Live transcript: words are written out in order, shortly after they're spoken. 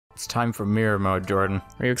It's time for mirror mode, Jordan.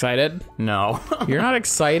 Are you excited? No. You're not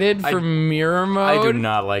excited for mirror mode? I do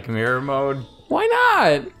not like mirror mode. Why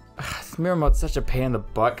not? Mirror mode's such a pain in the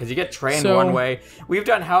butt because you get trained one way. We've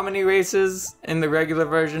done how many races in the regular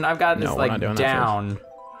version? I've got this like down.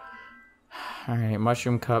 All right,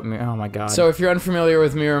 mushroom cup. Oh my god. So if you're unfamiliar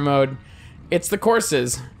with mirror mode, it's the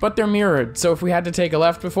courses, but they're mirrored. So if we had to take a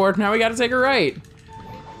left before, now we got to take a right.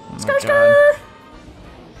 God.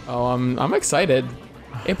 Oh, I'm excited.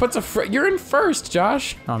 It puts a you're in first,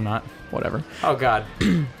 Josh. No, I'm not. Whatever. Oh god.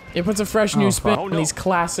 It puts a fresh new spin on these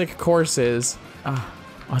classic courses. Oh,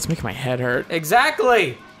 it's making my head hurt.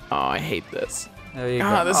 Exactly. Oh, I hate this. There you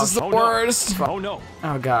go. This is the worst. No. Oh no.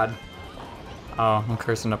 Oh god. Oh, I'm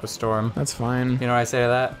cursing up a storm. That's fine. You know what I say to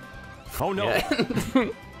that? Oh no. Yeah.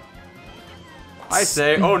 I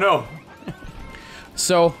say, oh no.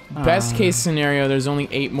 So, best case scenario, there's only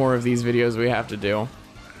 8 more of these videos we have to do.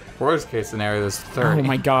 Worst case scenario, there's 30. Oh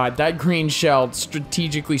my god, that green shell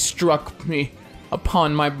strategically struck me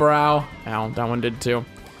upon my brow. Ow, that one did too.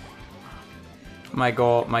 My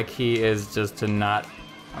goal, my key is just to not,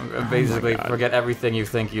 basically forget everything you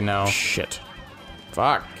think you know. Shit.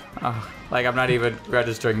 Fuck. Like I'm not even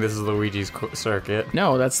registering this is Luigi's circuit.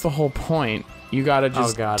 No, that's the whole point. You gotta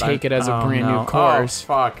just take it as a brand new course. Oh,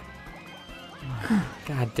 fuck.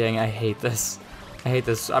 God dang, I hate this. I hate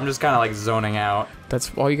this. I'm just kind of like zoning out.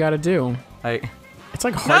 That's all you gotta do. It's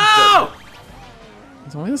like hard to...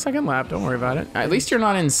 It's only the second lap, don't worry about it. At least you're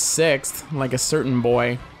not in 6th, like a certain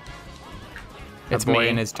boy. It's boy me,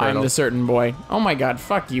 and his turtle. I'm the certain boy. Oh my god,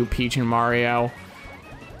 fuck you, Peach and Mario.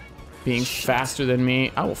 Being faster than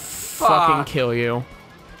me, I will fucking kill you.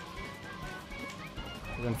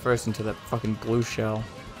 I went first into that fucking blue shell.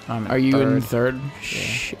 Are you in third? Yeah.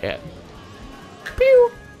 Shit.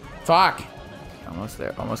 Pew! Fuck. Almost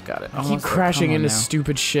there, almost got it. I keep crashing into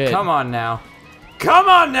stupid shit. Come on now. Come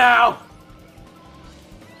on now!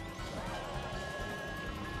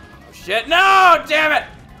 Oh, shit, no! Damn it!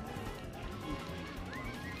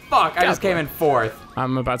 Fuck, I just came in 4th.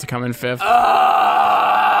 I'm about to come in 5th.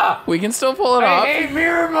 We can still pull it off. I hate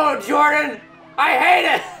mirror mode, Jordan! I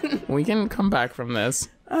hate it! We can come back from this.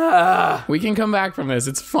 We can come back from this.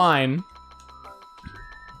 It's fine.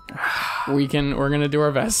 We're gonna do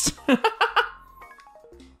our best.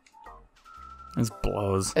 This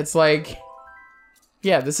blows. It's like,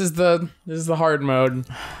 yeah, this is the hard mode.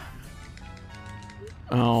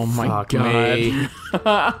 Oh my god. Me.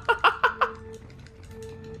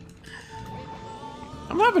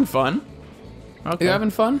 I'm having fun. Okay. You having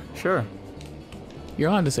fun? Sure. You're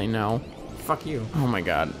allowed to say no. Fuck you. Oh my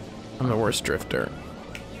god. I'm the worst drifter.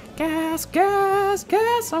 Gas, gas,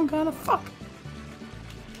 gas, I'm gonna fuck.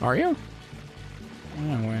 Are you?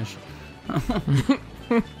 I wish.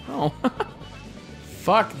 Oh.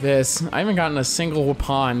 Fuck this. I haven't gotten a single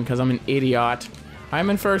pawn because I'm an idiot. I'm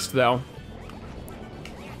in first though.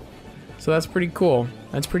 So that's pretty cool.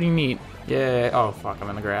 That's pretty neat. Yeah. Oh fuck, I'm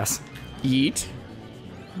in the grass. Yeet.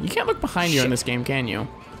 You can't look behind you in this game, can you?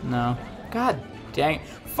 No. God dang it.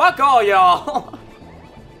 Fuck all y'all!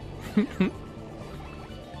 I'm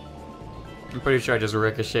pretty sure I just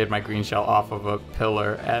ricocheted my green shell off of a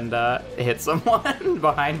pillar and hit someone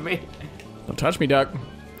behind me. Don't touch me, duck.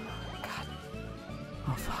 God.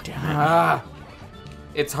 Oh fuck. Damn it.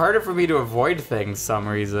 It's harder for me to avoid things some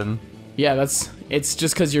reason. Yeah, it's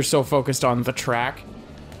just because you're so focused on the track.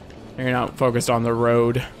 You're not focused on the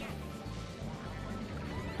road.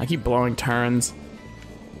 I keep blowing turns.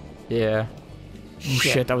 Yeah. Oh,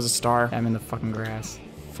 shit, that was a star. I'm in the fucking grass.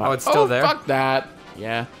 Fuck. Oh, it's still there? Fuck that.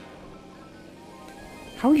 Yeah.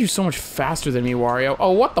 How are you so much faster than me, Wario?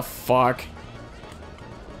 Oh, what the fuck?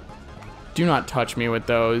 Do not touch me with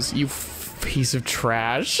those, you piece of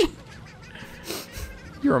trash.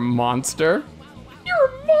 You're a monster. You're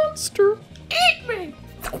a monster. Eat me!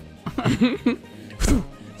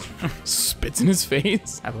 Spits in his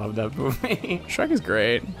face. I love that movie. Shrek is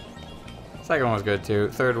great. Second one was good too.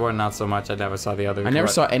 Third one, not so much. I never saw the other. I never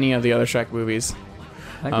saw any of the other Shrek movies.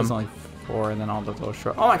 I think there's only 4 and then all the little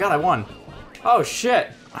short. Oh my god, I won. Oh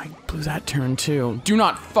shit. I blew that turn too. Do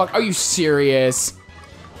not fuck. Are you serious?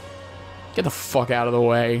 Get the fuck out of the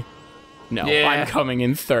way. No, yeah. I'm coming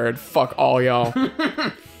in 3rd. Fuck all y'all.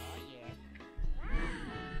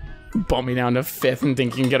 Bump me down to 5th and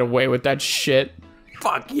think you can get away with that shit.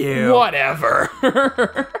 Fuck you. Whatever.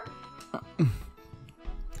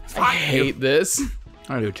 I hate this.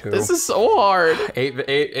 I do too. This is so hard. 8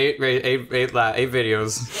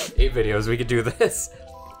 videos. 8 videos. We could do this.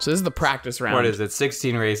 So this is the practice round. What is it?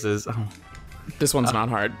 16 races. Oh. This one's not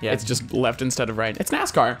hard. Yeah. It's just left instead of right. It's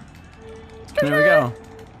NASCAR. There we go.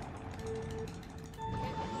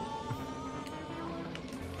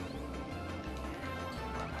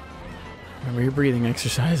 Remember your breathing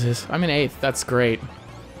exercises. I'm in 8th. That's great.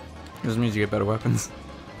 This means you get better weapons.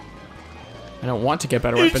 I don't want to get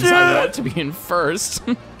better weapons. I want to be in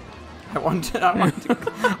 1st. I want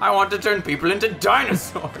to turn people into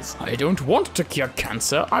dinosaurs. I don't want to cure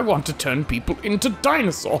cancer. I want to turn people into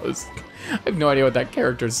dinosaurs. I have no idea what that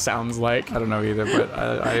character sounds like. I don't know either,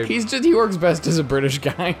 but he works best as a British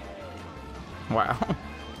guy. Wow.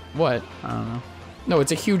 What? I don't know. No,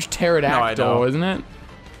 it's a huge pterodactyl, isn't it?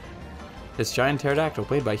 This giant pterodactyl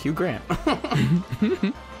played by Hugh Grant.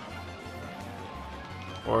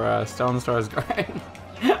 Or Stellan Skarsgård.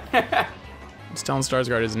 Stellan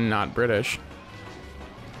Skarsgård is not British.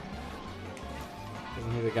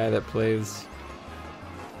 Isn't he the guy that plays...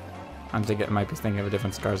 I might be thinking of a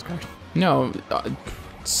different Skarsgård. No,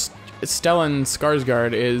 Stellan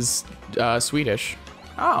Skarsgård is Swedish.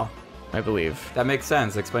 Oh. I believe. That makes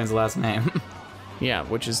sense. Explains the last name. Yeah,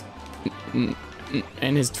 which is...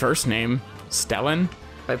 and his first name, Stellan.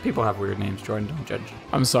 But people have weird names, Jordan. Don't judge.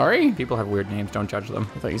 I'm sorry? People have weird names. Don't judge them.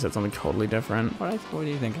 I thought you said something totally different. What do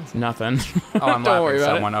you think I said? Nothing. Oh, I'm Don't worry lapping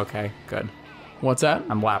about someone. Okay, good. What's that?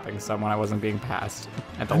 I'm lapping someone. I wasn't being passed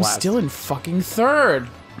at the I'm last. still in fucking 3rd.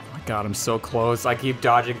 Oh my god, I'm so close. I keep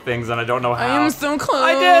dodging things and I don't know how. I am so close.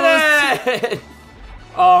 I did it!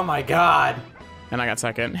 Oh my god. And I got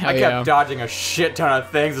 2nd. I kept dodging a shit ton of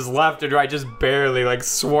things. Just left and right, just barely like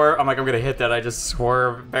swerve. I'm like, I'm gonna hit that. I just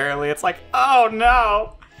swerve barely. It's like, oh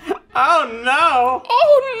no. Oh no.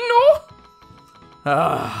 Oh no.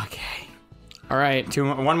 Oh, okay. All right.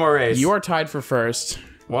 One more race. You are tied for 1st.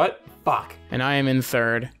 What? Fuck. And I am in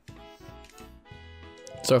 3rd.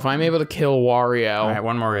 So if I'm able to kill Wario... All right,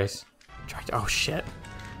 one more race. Oh shit.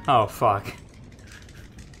 Oh fuck.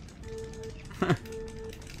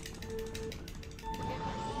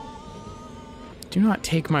 Do not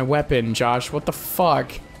take my weapon, Josh. What the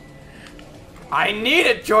fuck? I need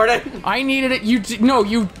it, Jordan! I needed it.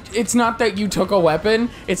 It's not that you took a weapon.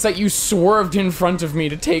 It's that you swerved in front of me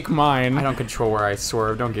to take mine. I don't control where I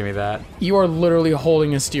swerve. Don't give me that. You are literally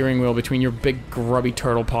holding a steering wheel between your big grubby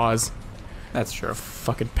turtle paws. That's true.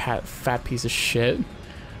 Fucking fat piece of shit.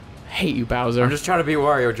 I hate you, Bowser. I'm just trying to be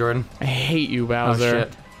Wario, Jordan. I hate you, Bowser. Oh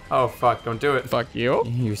shit. Oh fuck, don't do it. Fuck you.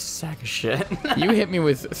 You sack of shit. You hit me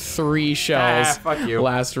with 3 shells fuck you.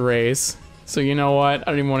 last race. So you know what?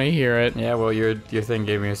 I don't even want to hear it. Yeah, well, your thing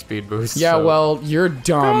gave me a speed boost. Yeah, so. well, you're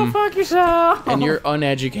dumb. Go fuck yourself. And you're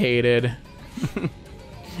uneducated.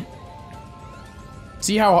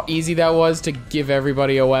 See how easy that was to give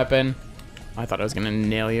everybody a weapon? I thought I was gonna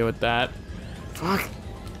nail you with that. Fuck.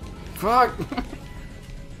 Fuck.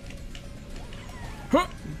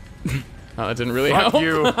 Oh, that didn't really Fuck help.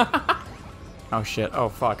 you. Oh shit. Oh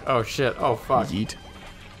fuck. Oh shit. Oh fuck. Yeet.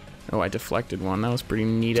 Oh, I deflected one. That was pretty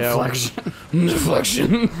neato. Deflection.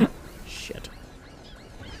 Deflection. Shit.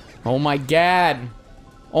 Oh my god.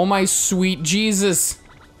 Oh my sweet Jesus.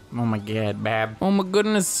 Oh my god, Bab. Oh my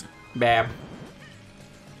goodness. Bab.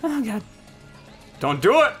 Oh god. Don't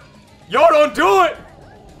do it! Yo, don't do it!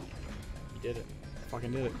 You did it.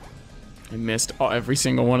 Fucking did it. I missed every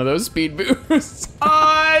single one of those speed boosts.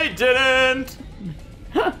 I didn't!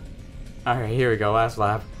 Alright, here we go. Last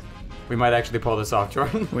lap. We might actually pull this off,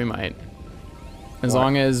 Jordan. We might. As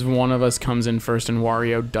long as one of us comes in first and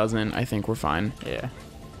Wario doesn't, I think we're fine. Yeah.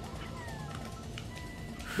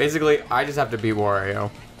 Basically, I just have to beat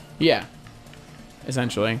Wario. Yeah.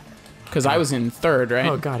 Essentially. Because I was in 3rd, right?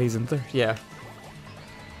 Oh god, he's in 3rd. Yeah.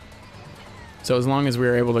 So as long as we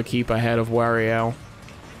were able to keep ahead of Wario.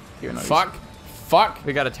 Fuck. Fuck.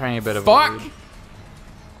 We got a tiny bit of Fuck. a lead.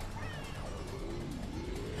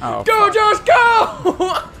 Oh, go, fuck. Josh,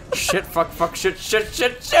 go! Shit, fuck, fuck, shit, shit,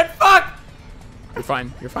 shit, shit, fuck! You're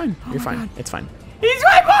fine. You're fine. You're fine. God. It's fine. He's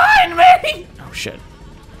right behind me! Oh, shit.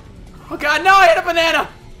 Oh god, no, I hit a banana!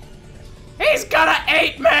 He's gonna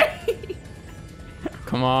eat me!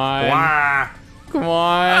 Come on. Wah. Come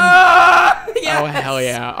on. Yes. Oh, hell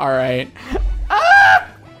yeah. All right.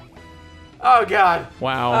 Oh god.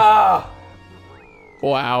 Wow. Oh.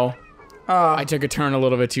 Wow. Oh. I took a turn a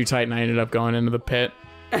little bit too tight and I ended up going into the pit.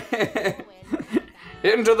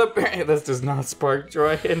 Into the pit. This does not spark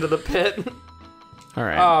joy. Into the pit. All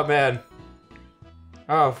right. Oh man.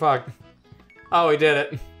 Oh fuck. Oh, we did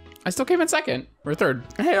it. I still came in 2nd or 3rd.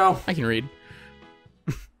 Hey, oh. I can read.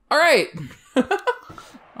 All right.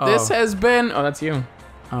 This has been. Oh, that's you.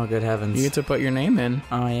 Oh, good heavens. You get to put your name in.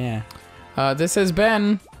 Oh yeah. This has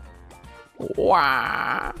been.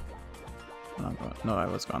 Wow. No, I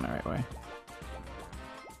was going the right way.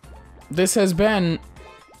 This has been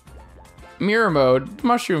Mirror Mode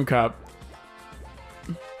Mushroom Cup.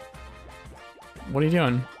 What are you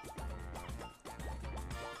doing?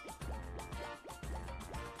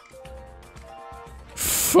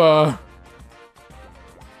 Follow.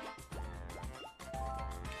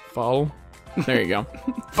 There you go.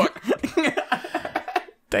 Fuck.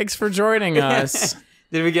 Thanks for joining us.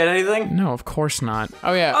 Did we get anything? No, of course not.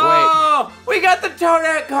 Oh, yeah, oh, wait. We got the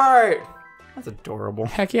Toadette cart. That's adorable.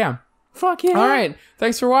 Heck yeah. Fuck yeah. All right.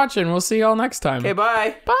 Thanks for watching. We'll see y'all next time. Okay,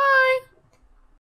 bye. Bye.